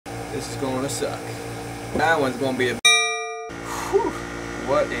This is going to suck. That one's going to be a whew,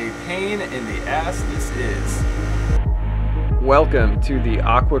 what a pain in the ass this is. Welcome to the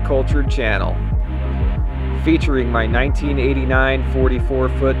Aqua-Cultured channel, featuring my 1989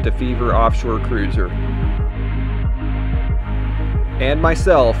 44-foot DeFever Offshore Cruiser. And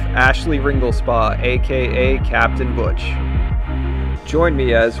myself, Ashley Ringlespaw, aka Captain Butch. Join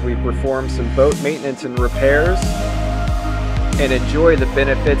me as we perform some boat maintenance and repairs and enjoy the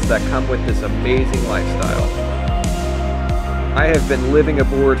benefits that come with this amazing lifestyle. I have been living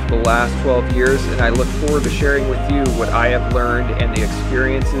aboard for the last 12 years, and I look forward to sharing with you what I have learned and the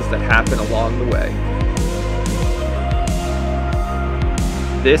experiences that happen along the way.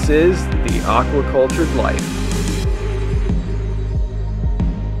 This is the Aqua-Cultured life.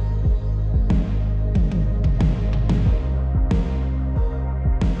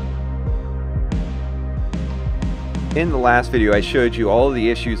 In the last video, I showed you all of the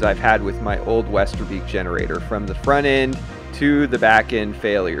issues I've had with my old Westerbeke generator, from the front end to the back end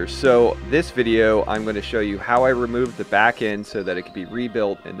failures. So this video, I'm going to show you how I removed the back end so that it could be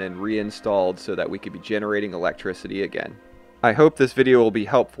rebuilt and then reinstalled so that we could be generating electricity again. I hope this video will be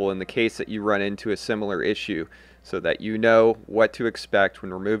helpful in the case that you run into a similar issue, so that you know what to expect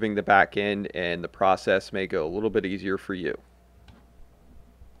when removing the back end, and the process may go a little bit easier for you.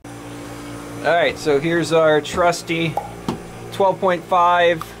 Alright, so here's our trusty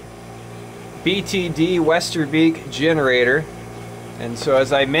 12.5 BTD Westerbeke generator. And so,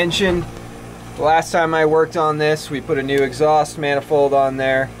 as I mentioned, the last time I worked on this, we put a new exhaust manifold on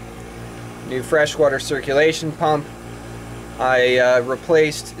there, new freshwater circulation pump. I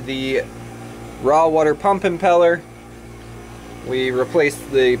replaced the raw water pump impeller. We replaced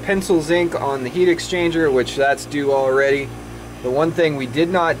the pencil zinc on the heat exchanger, which that's due already. The one thing we did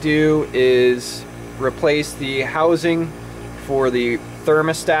not do is replace the housing for the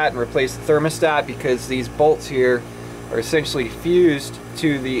thermostat and replace the thermostat, because these bolts here are essentially fused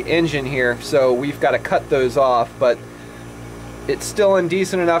to the engine here, so we've got to cut those off, but it's still in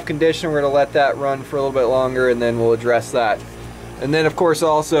decent enough condition. We're going to let that run for a little bit longer and then we'll address that. And then of course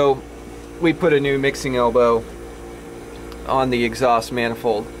also we put a new mixing elbow on the exhaust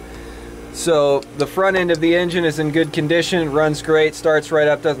manifold. So the front end of the engine is in good condition, runs great, starts right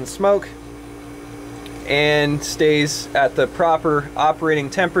up, doesn't smoke, and stays at the proper operating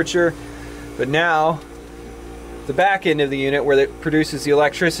temperature. But now the back end of the unit, where it produces the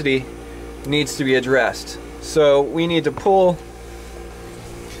electricity, needs to be addressed. So we need to pull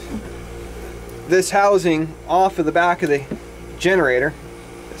this housing off of the back of the generator,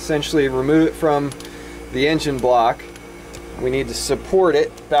 essentially remove it from the engine block. We need to support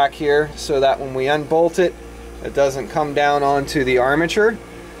it back here so that when we unbolt it, it doesn't come down onto the armature.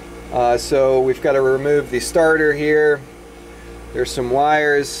 So we've got to remove the starter here. There's some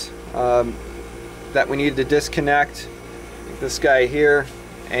wires that we need to disconnect, this guy here,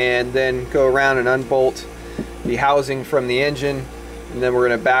 and then go around and unbolt the housing from the engine, and then we're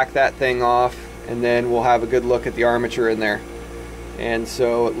going to back that thing off, and then we'll have a good look at the armature in there. And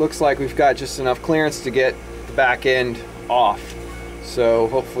so it looks like we've got just enough clearance to get the back end off, so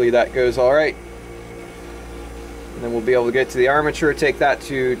hopefully that goes all right. And then we'll be able to get to the armature, take that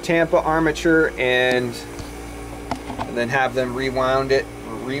to Tampa Armature, and then have them rewind it,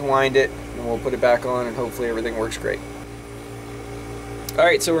 and we'll put it back on, and hopefully everything works great.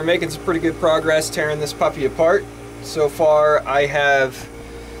 Alright, so we're making some pretty good progress tearing this puppy apart. So far I have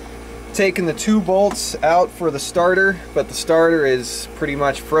taken the two bolts out for the starter, but the starter is pretty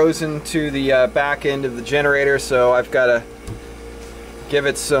much frozen to the back end of the generator, so I've got to give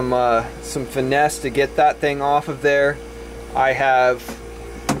it some finesse to get that thing off of there. I have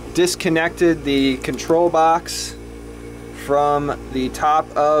disconnected the control box from the top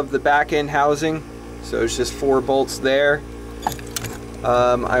of the back end housing, so it's just 4 bolts there.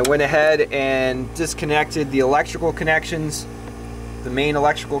 I went ahead and disconnected the electrical connections, the main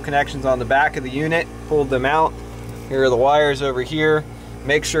electrical connections on the back of the unit, pulled them out. Here are the wires over here.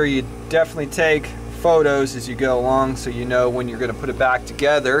 Make sure you definitely take photos as you go along, so you know when you're going to put it back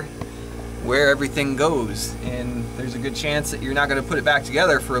together where everything goes. And there's a good chance that you're not going to put it back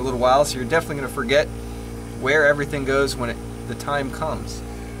together for a little while, so you're definitely going to forget where everything goes when the time comes.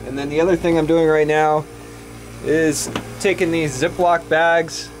 And then the other thing I'm doing right now is taking these Ziploc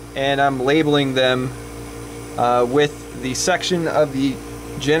bags and I'm labeling them with the section of the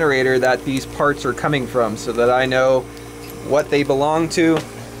generator that these parts are coming from, so that I know what they belong to.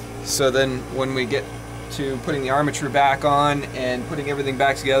 So then when we get to putting the armature back on and putting everything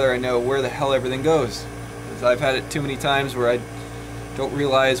back together, I know where the hell everything goes. Because I've had it too many times where I don't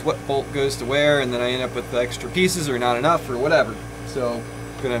realize what bolt goes to where, and then I end up with extra pieces or not enough or whatever. So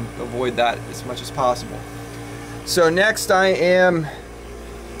gonna avoid that as much as possible. So next I am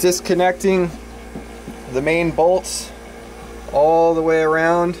disconnecting the main bolts all the way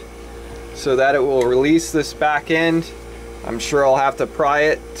around so that it will release this back end. I'm sure I'll have to pry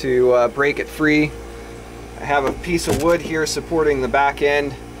it to break it free. I have a piece of wood here supporting the back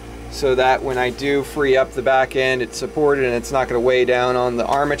end so that when I do free up the back end, it's supported and it's not going to weigh down on the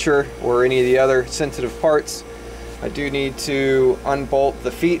armature or any of the other sensitive parts. I do need to unbolt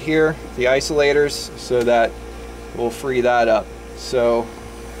the feet here, the isolators, so that we'll free that up. So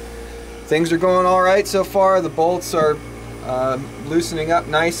things are going all right so far. The bolts are loosening up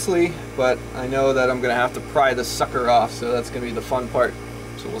nicely, but I know that I'm going to have to pry the sucker off, so that's going to be the fun part.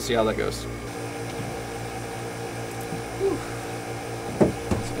 So we'll see how that goes.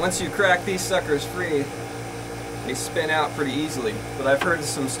 Once you crack these suckers free, they spin out pretty easily. But I've heard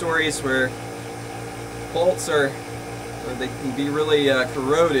some stories where bolts they can be really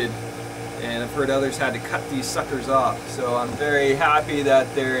corroded, and I've heard others had to cut these suckers off. So I'm very happy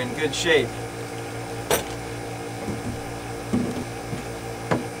that they're in good shape.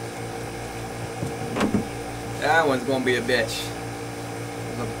 That one's going to be a bitch.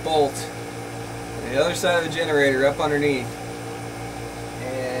 There's a bolt on the other side of the generator up underneath.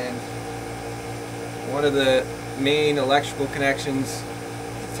 And one of the main electrical connections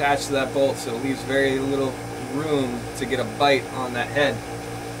is attached to that bolt, so it leaves very little room to get a bite on that head.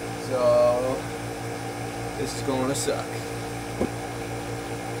 So this is going to suck.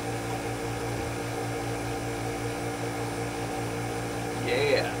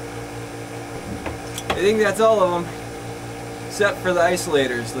 Yeah. I think that's all of them, except for the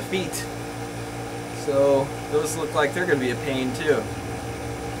isolators, the feet. So those look like they're going to be a pain too.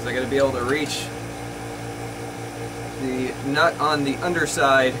 I got to be able to reach the nut on the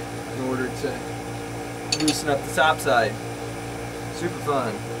underside in order to loosen up the top side. Super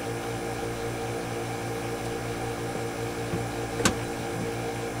fun.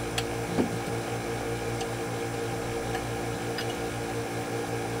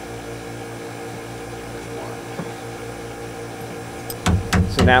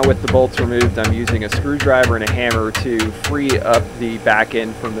 So now with the bolts removed, I'm using a screwdriver and a hammer to free up the back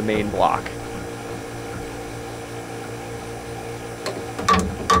end from the main block.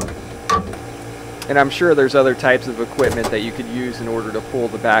 And I'm sure there's other types of equipment that you could use in order to pull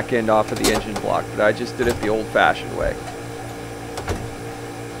the back end off of the engine block, but I just did it the old-fashioned way.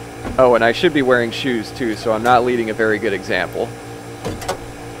 Oh, and I should be wearing shoes too, so I'm not leading a very good example.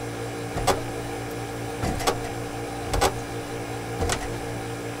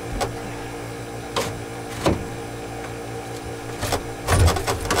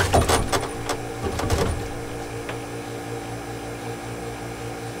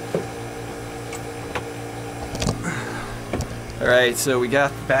 Alright, so we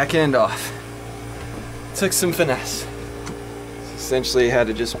got the back end off. Took some finesse. Essentially had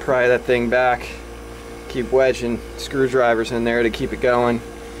to just pry that thing back, keep wedging screwdrivers in there to keep it going,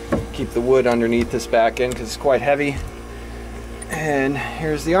 keep the wood underneath this back end because it's quite heavy. And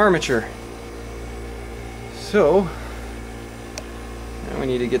here's the armature. So now we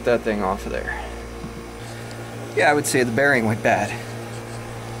need to get that thing off of there. Yeah, I would say the bearing went bad.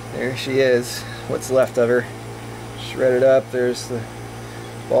 There she is, what's left of her. Shredded up. There's the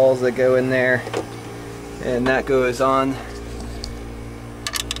balls that go in there, and that goes on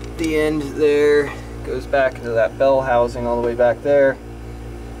the end there, goes back into that bell housing all the way back there,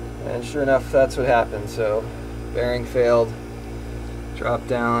 and sure enough, that's what happened. So bearing failed, dropped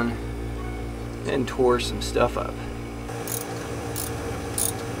down, and tore some stuff up.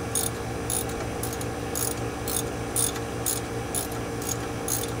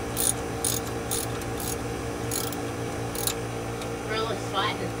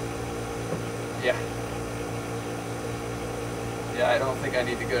 Yeah. Yeah, I don't think I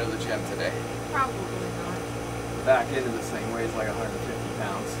need to go to the gym today. Probably not. The back end of this thing weighs like 150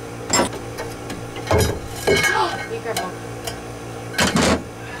 pounds. Be careful.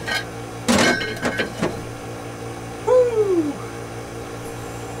 Woo!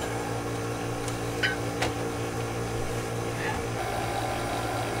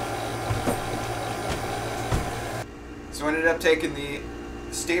 So I ended up taking the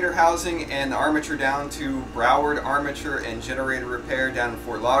stator housing and the armature down to Broward Armature and Generator Repair down in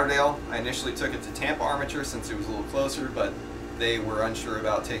Fort Lauderdale. I initially took it to Tampa Armature since it was a little closer, but they were unsure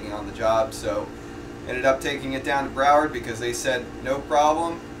about taking on the job, so ended up taking it down to Broward because they said no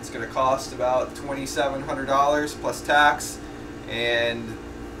problem. It's going to cost about $2,700 plus tax, and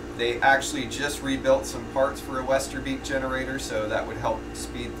they actually just rebuilt some parts for a Westerbeke generator, so that would help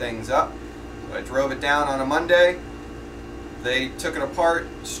speed things up. So I drove it down on a Monday. They took it apart,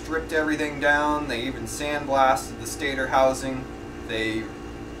 stripped everything down, they even sandblasted the stator housing, they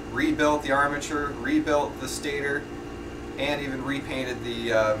rebuilt the armature, rebuilt the stator, and even repainted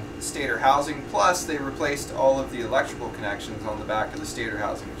the stator housing. Plus they replaced all of the electrical connections on the back of the stator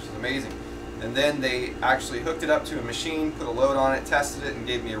housing, which is amazing. And then they actually hooked it up to a machine, put a load on it, tested it, and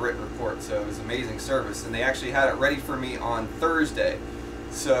gave me a written report. So it was amazing service. And they actually had it ready for me on Thursday.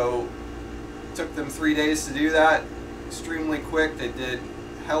 So it took them 3 days to do that. Extremely quick. They did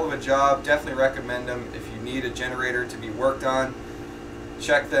a hell of a job. Definitely recommend them. If you need a generator to be worked on,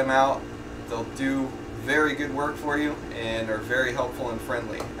 check them out. They'll do very good work for you and are very helpful and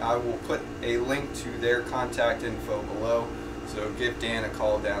friendly. I will put a link to their contact info below. So give Dan a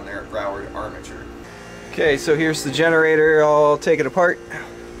call down there at Broward Armature. Okay, so here's the generator. I'll take it apart.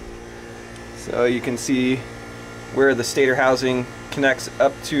 So you can see where the stator housing connects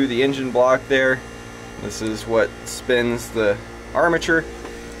up to the engine block there. This is what spins the armature.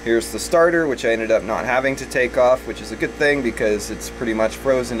 Here's the starter, which I ended up not having to take off, which is a good thing because it's pretty much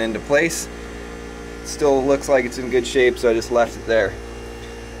frozen into place. It still looks like it's in good shape, so I just left it there.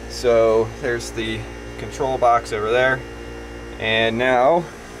 So there's the control box over there. And now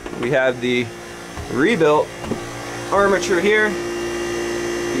we have the rebuilt armature here.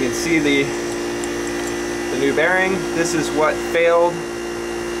 You can see the new bearing. This is what failed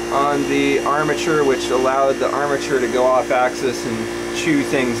on the armature, which allowed the armature to go off axis and chew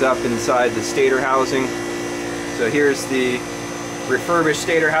things up inside the stator housing. So here's the refurbished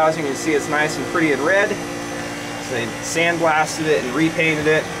stator housing. You can see it's nice and pretty and red. So they sandblasted it and repainted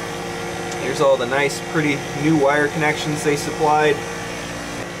it. Here's all the nice, pretty new wire connections they supplied.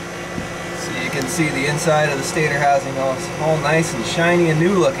 So you can see the inside of the stator housing all nice and shiny and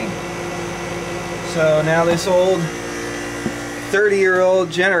new looking. So now this old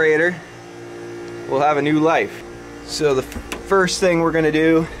 30-year-old generator will have a new life. So the first thing we're going to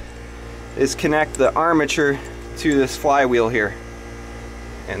do is connect the armature to this flywheel here.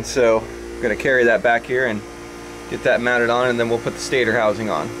 And so I'm going to carry that back here and get that mounted on, and then we'll put the stator housing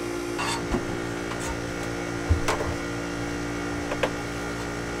on.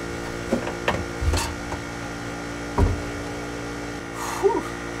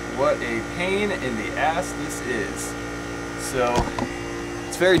 What a pain in the ass this is. So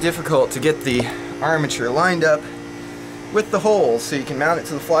it's very difficult to get the armature lined up with the holes so you can mount it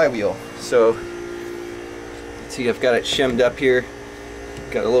to the flywheel. So see, I've got it shimmed up here.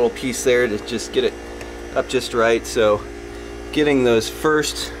 Got a little piece there to just get it up just right. So getting those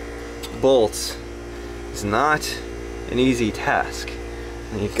first bolts is not an easy task.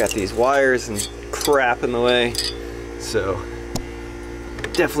 And you've got these wires and crap in the way. So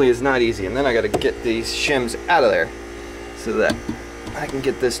definitely is not easy. And then I got to get these shims out of there so that I can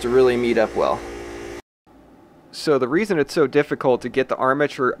get this to really meet up well. So the reason it's so difficult to get the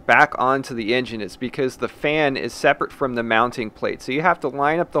armature back onto the engine is because the fan is separate from the mounting plate. So you have to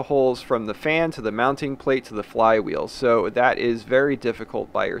line up the holes from the fan to the mounting plate to the flywheel. So that is very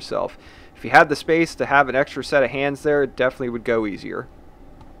difficult by yourself. If you had the space to have an extra set of hands there, it definitely would go easier.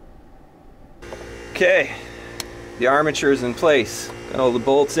 Okay, the armature is in place. Got all the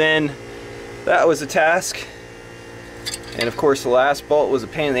bolts in. That was a task. And of course the last bolt was a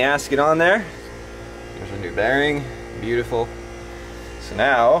pain in the ass to get on there. There's a new bearing. Beautiful. So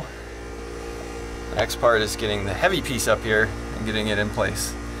now the next part is getting the heavy piece up here and getting it in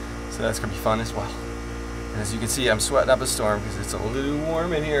place. So that's going to be fun as well. And as you can see, I'm sweating up a storm because it's a little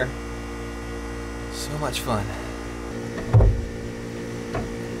warm in here. So much fun.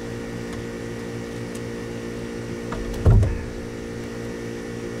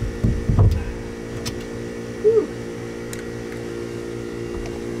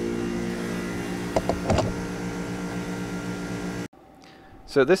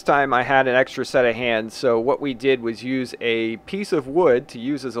 So this time I had an extra set of hands, so what we did was use a piece of wood to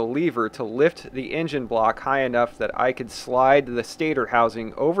use as a lever to lift the engine block high enough that I could slide the stator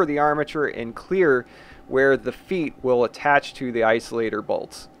housing over the armature and clear where the feet will attach to the isolator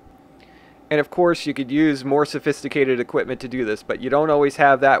bolts. And of course you could use more sophisticated equipment to do this, but you don't always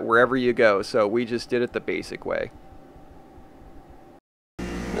have that wherever you go, so we just did it the basic way.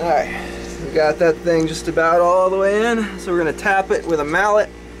 Alright. We got that thing just about all the way in, so we're going to tap it with a mallet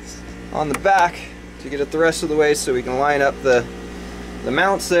on the back to get it the rest of the way so we can line up the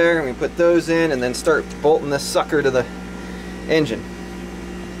mounts there, and we put those in and then start bolting this sucker to the engine.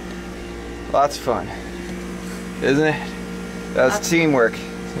 Lots of fun, isn't it? That's teamwork.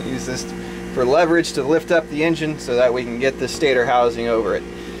 So use this for leverage to lift up the engine so that we can get the stator housing over it.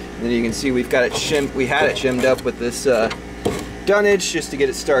 And then you can see we've got it shimmed, we had it shimmed up with this dunnage just to get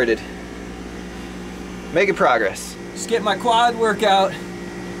it started. Making progress. Just get my quad workout.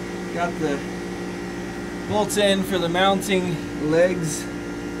 Got the bolts in for the mounting legs.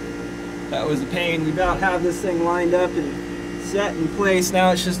 That was a pain. We about have this thing lined up and set in place. Now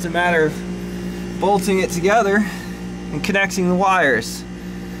it's just a matter of bolting it together and connecting the wires.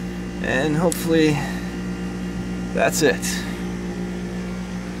 And hopefully that's it.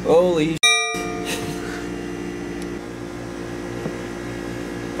 Holy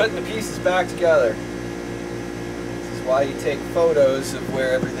putting the pieces back together. This is why you take photos of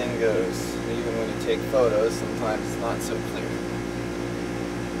where everything goes. Even when you take photos, sometimes it's not so clear.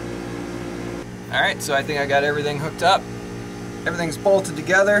 Alright, so I think I got everything hooked up. Everything's bolted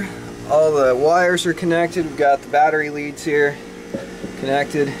together. All the wires are connected. We've got the battery leads here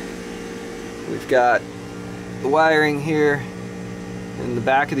connected. We've got the wiring here and the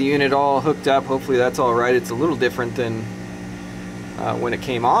back of the unit all hooked up. Hopefully that's all right. It's a little different than when it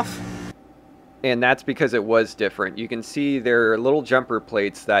came off. And that's because it was different. You can see there are little jumper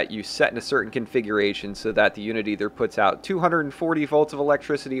plates that you set in a certain configuration so that the unit either puts out 240 volts of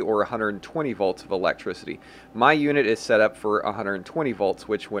electricity or 120 volts of electricity. My unit is set up for 120 volts,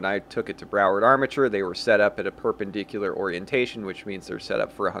 which when I took it to Broward Armature, they were set up at a perpendicular orientation, which means they're set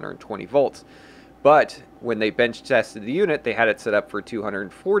up for 120 volts. But when they bench tested the unit, they had it set up for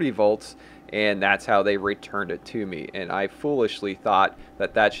 240 volts, and that's how they returned it to me. And I foolishly thought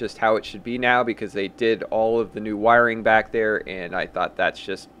that that's just how it should be now because they did all of the new wiring back there, and I thought that's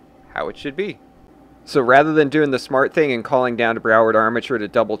just how it should be. So rather than doing the smart thing and calling down to Broward Armature to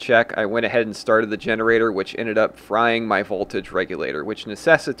double check, I went ahead and started the generator, which ended up frying my voltage regulator, which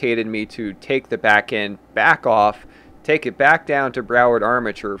necessitated me to take the back end back off, take it back down to Broward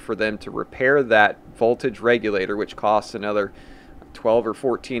Armature for them to repair that voltage regulator, which costs another $1,200 or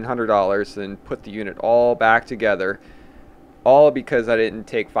 $1,400, then put the unit all back together, all because I didn't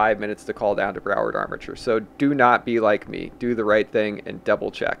take 5 minutes to call down to Broward Armature. So do not be like me. Do the right thing and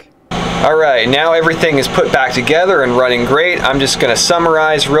double check. Alright, now everything is put back together and running great. I'm just going to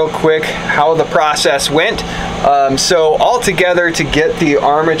summarize real quick how the process went. So altogether, to get the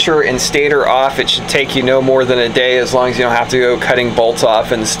armature and stator off, it should take you no more than a day, as long as you don't have to go cutting bolts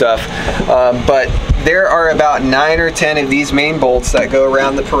off and stuff. But there are about 9 or 10 of these main bolts that go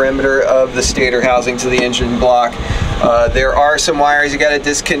around the perimeter of the stator housing to the engine block. There are some wires you got to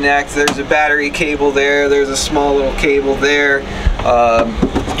disconnect. There's a battery cable there. There's a small little cable there.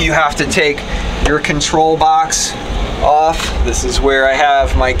 You have to take your control box off. This is where I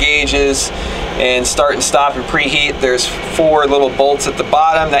have my gauges and start and stop and preheat. There's 4 little bolts at the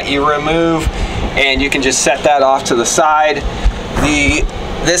bottom that you remove, and you can just set that off to the side.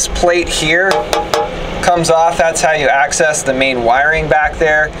 This plate here comes off. That's how you access the main wiring back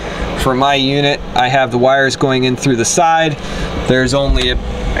there. For my unit, I have the wires going in through the side. There's only a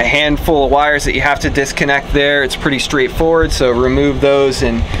handful of wires that you have to disconnect there. It's pretty straightforward, so remove those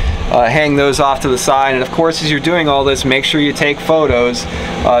and hang those off to the side. And of course, as you're doing all this, make sure you take photos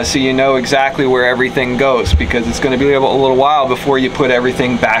so you know exactly where everything goes, because it's going to be a little while before you put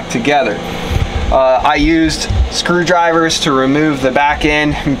everything back together. I used screwdrivers to remove the back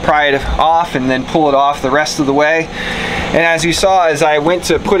end and pry it off and then pull it off the rest of the way. And as you saw, as I went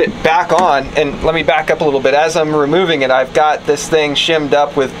to put it back on, and let me back up a little bit, as I'm removing it, I've got this thing shimmed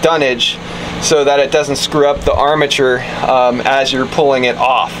up with dunnage so that it doesn't screw up the armature as you're pulling it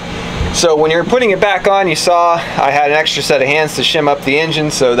off. So when you're putting it back on, you saw I had an extra set of hands to shim up the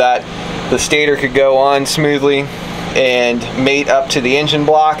engine so that the stator could go on smoothly and mate up to the engine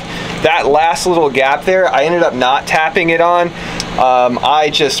block. That last little gap there, I ended up not tapping it on. I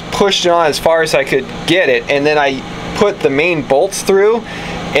just pushed it on as far as I could get it, and then I put the main bolts through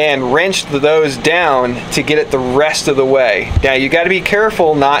and wrenched those down to get it the rest of the way. Now you got to be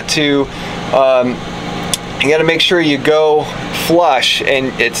careful not to, you got to make sure you go flush and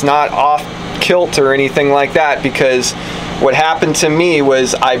it's not off kilt or anything like that, because what happened to me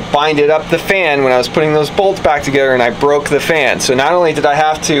was I binded up the fan when I was putting those bolts back together, and I broke the fan. So not only did I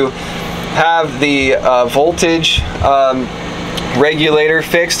have to have the voltage regulator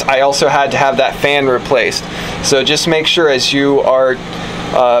fixed, I also had to have that fan replaced. So just make sure as you are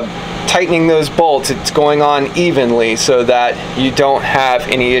tightening those bolts, it's going on evenly so that you don't have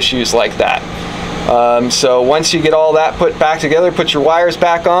any issues like that. So once you get all that put back together, put your wires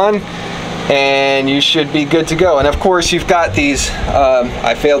back on, and you should be good to go. And of course, you've got these,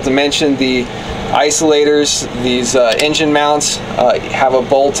 I failed to mention the isolators. These engine mounts have a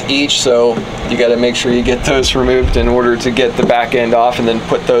bolt each, so you got to make sure you get those removed in order to get the back end off and then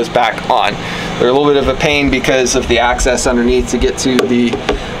put those back on. They're a little bit of a pain because of the access underneath to get to the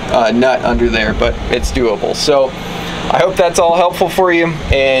nut under there, but it's doable. So I hope that's all helpful for you,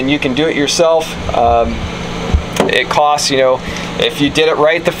 and you can do it yourself. It costs, you know, if you did it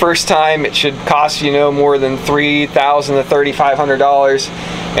right the first time, it should cost you no more than $3,000 to $3,500,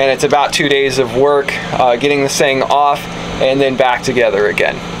 and it's about 2 days of work getting this thing off and then back together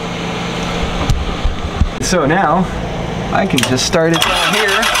again. So now I can just start it down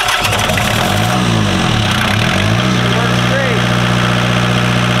here.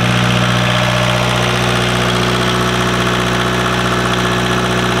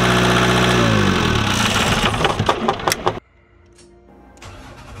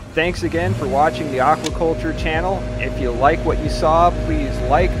 Thanks again for watching the Aqua-Cultured channel. If you like what you saw, please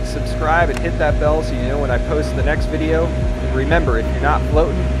like, subscribe, and hit that bell so you know when I post the next video. And remember, if you're not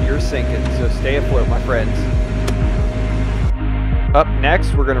floating, you're sinking, so stay afloat, my friends. Up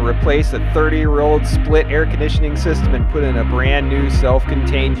next, we're going to replace a 30-year-old split air conditioning system and put in a brand new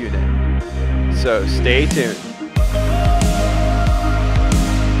self-contained unit. So stay tuned.